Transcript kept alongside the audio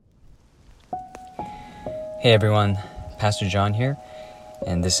Hey everyone, Pastor John here,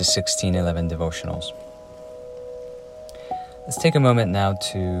 and this is 1611 Devotionals. Let's take a moment now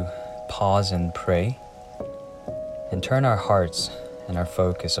to pause and pray and turn our hearts and our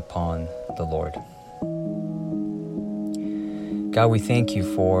focus upon the Lord. God, we thank you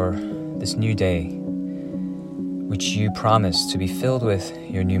for this new day, which you promised to be filled with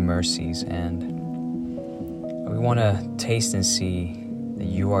your new mercies, and we want to taste and see that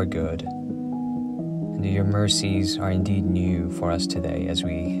you are good. And your mercies are indeed new for us today as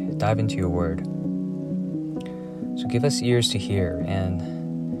we dive into your word. So give us ears to hear,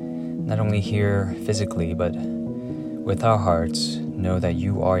 and not only hear physically, but with our hearts know that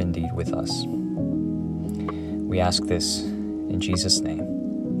you are indeed with us. We ask this in Jesus'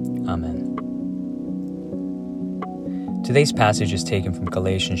 name. Amen. Today's passage is taken from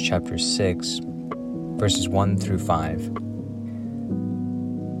Galatians chapter 6, verses 1 through 5.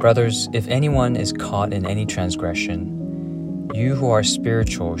 Brothers, if anyone is caught in any transgression, you who are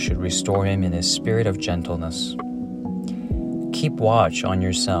spiritual should restore him in a spirit of gentleness. Keep watch on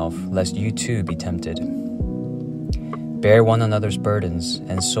yourself, lest you too be tempted. Bear one another's burdens,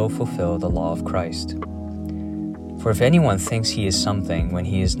 and so fulfill the law of Christ. For if anyone thinks he is something when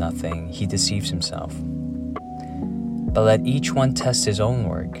he is nothing, he deceives himself. But let each one test his own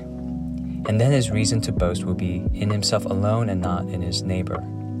work, and then his reason to boast will be in himself alone and not in his neighbor.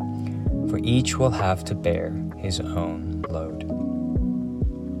 For each will have to bear his own load.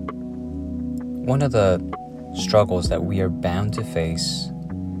 One of the struggles that we are bound to face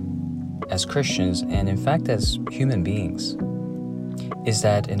as Christians, and in fact as human beings, is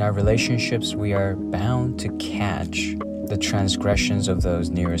that in our relationships we are bound to catch the transgressions of those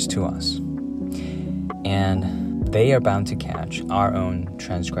nearest to us. And they are bound to catch our own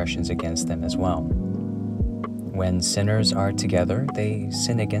transgressions against them as well. When sinners are together, they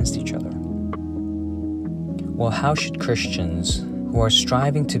sin against each other. Well, how should Christians who are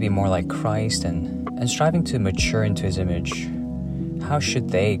striving to be more like Christ and striving to mature into his image, how should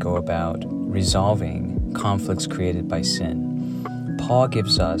they go about resolving conflicts created by sin? Paul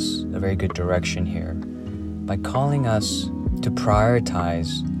gives us a very good direction here by calling us to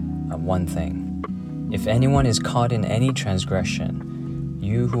prioritize one thing. If anyone is caught in any transgression,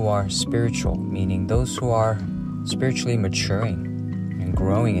 you who are spiritual, meaning those who are spiritually maturing and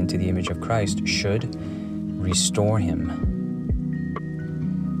growing into the image of Christ, should restore him.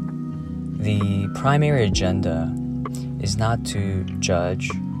 The primary agenda is not to judge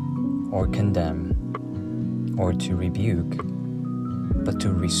or condemn or to rebuke, but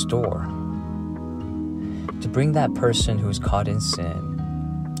to restore. To bring that person who is caught in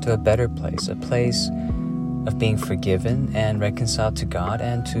sin to a better place, a place of being forgiven and reconciled to God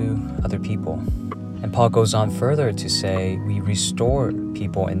and to other people. And Paul goes on further to say we restore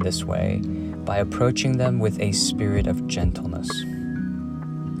people in this way by approaching them with a spirit of gentleness.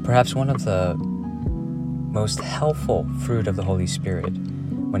 Perhaps one of the most helpful fruit of the Holy Spirit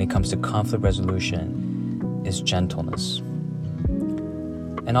when it comes to conflict resolution is gentleness.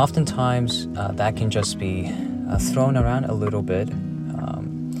 And oftentimes that can just be thrown around a little bit,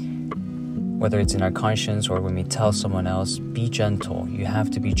 whether it's in our conscience or when we tell someone else, be gentle, you have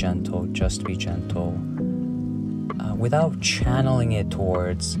to be gentle, just be gentle, without channeling it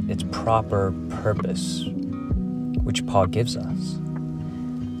towards its proper purpose, which Paul gives us.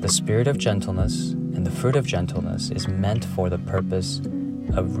 The spirit of gentleness and the fruit of gentleness is meant for the purpose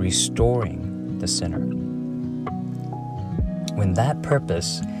of restoring the sinner. When that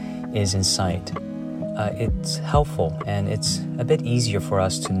purpose is in sight, it's helpful and it's a bit easier for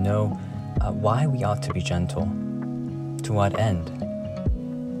us to know why we ought to be gentle, to what end.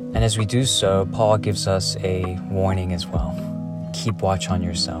 And as we do so, Paul gives us a warning as well. Keep watch on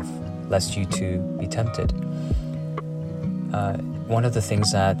yourself, lest you too be tempted. One of the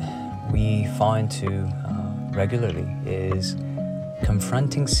things that we fall into regularly is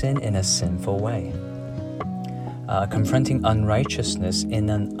confronting sin in a sinful way, confronting unrighteousness in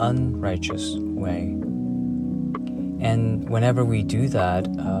an unrighteous way. And whenever we do that,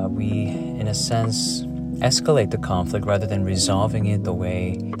 we, in a sense, escalate the conflict rather than resolving it the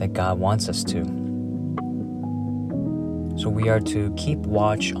way that God wants us to. So we are to keep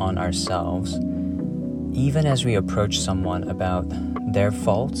watch on ourselves, even as we approach someone about their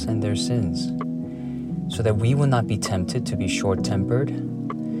faults and their sins, so that we will not be tempted to be short-tempered,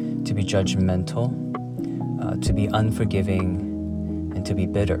 to be judgmental, to be unforgiving, and to be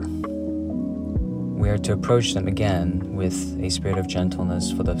bitter. We are to approach them again with a spirit of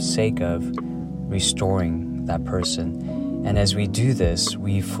gentleness for the sake of restoring that person. And as we do this,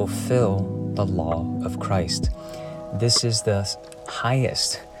 we fulfill the law of Christ. This is the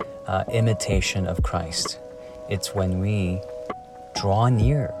highest imitation of Christ, It's when we draw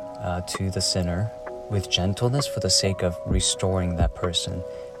near to the sinner with gentleness for the sake of restoring that person,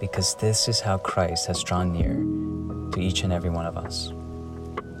 because this is how Christ has drawn near to each and every one of us.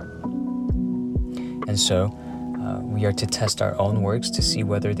 And so we are to test our own works to see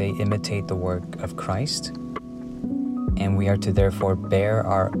whether they imitate the work of Christ, and we are to therefore bear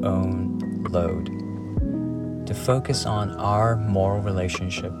our own load, to focus on our moral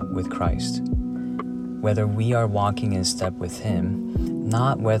relationship with Christ, whether we are walking in step with Him,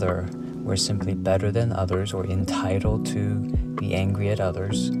 not whether we're simply better than others or entitled to be angry at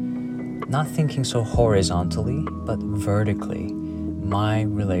others, not thinking so horizontally, but vertically, my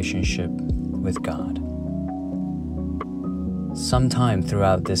relationship with God. Sometime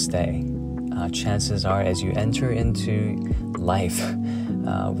throughout this day, chances are as you enter into life,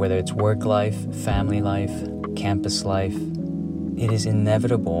 whether it's work life, family life, campus life, it is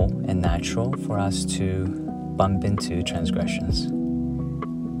inevitable and natural for us to bump into transgressions.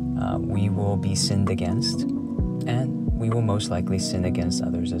 We will be sinned against, and we will most likely sin against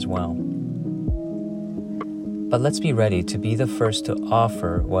others as well. But let's be ready to be the first to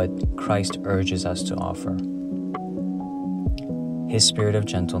offer what Christ urges us to offer: His spirit of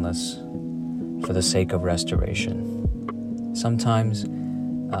gentleness for the sake of restoration. Sometimes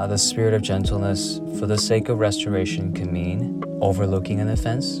the spirit of gentleness for the sake of restoration can mean overlooking an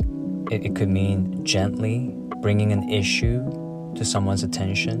offense. It could mean gently bringing an issue to someone's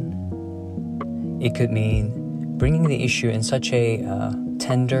attention. It could mean bringing the issue in such a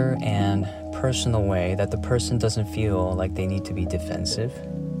tender and personal way that the person doesn't feel like they need to be defensive.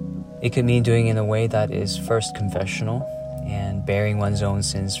 It could mean doing it in a way that is first confessional and bearing one's own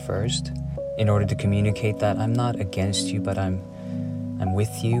sins first, in order to communicate that I'm not against you, but I'm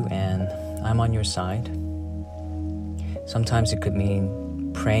with you and I'm on your side. Sometimes it could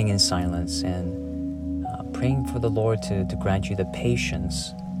mean praying in silence and praying for the Lord to grant you the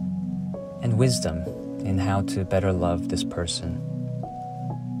patience and wisdom in how to better love this person.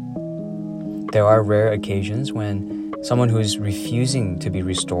 There are rare occasions when someone who is refusing to be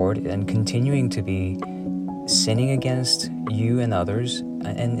restored and continuing to be sinning against you and others,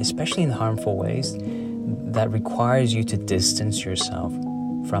 and especially in harmful ways, that requires you to distance yourself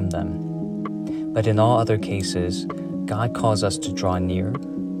from them. But in all other cases, God calls us to draw near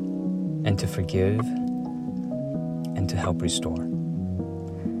and to forgive and to help restore.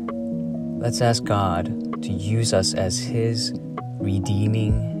 Let's ask God to use us as His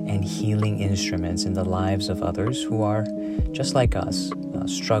redeeming and healing instruments in the lives of others who are just like us,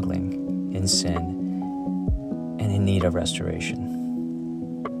 struggling in sin and in need of restoration.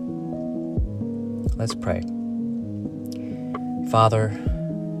 Let's pray. Father,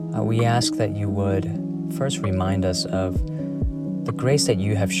 we ask that you would first remind us of the grace that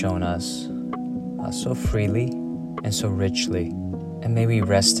you have shown us so freely and so richly. And may we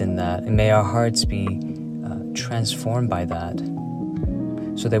rest in that, and may our hearts be transformed by that,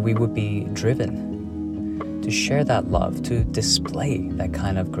 so that we would be driven to share that love, to display that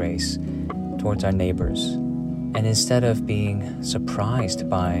kind of grace towards our neighbors. And instead of being surprised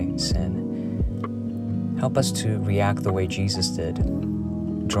by sin, help us to react the way Jesus did,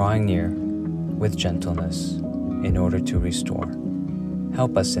 drawing near with gentleness in order to restore.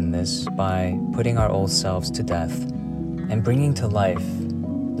 Help us in this by putting our old selves to death and bringing to life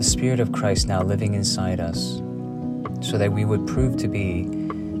the Spirit of Christ now living inside us, so that we would prove to be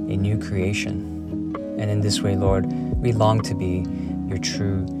a new creation. And in this way, Lord, we long to be your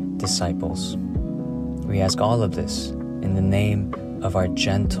true disciples. We ask all of this in the name of our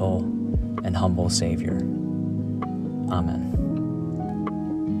gentle and humble Savior. Amen.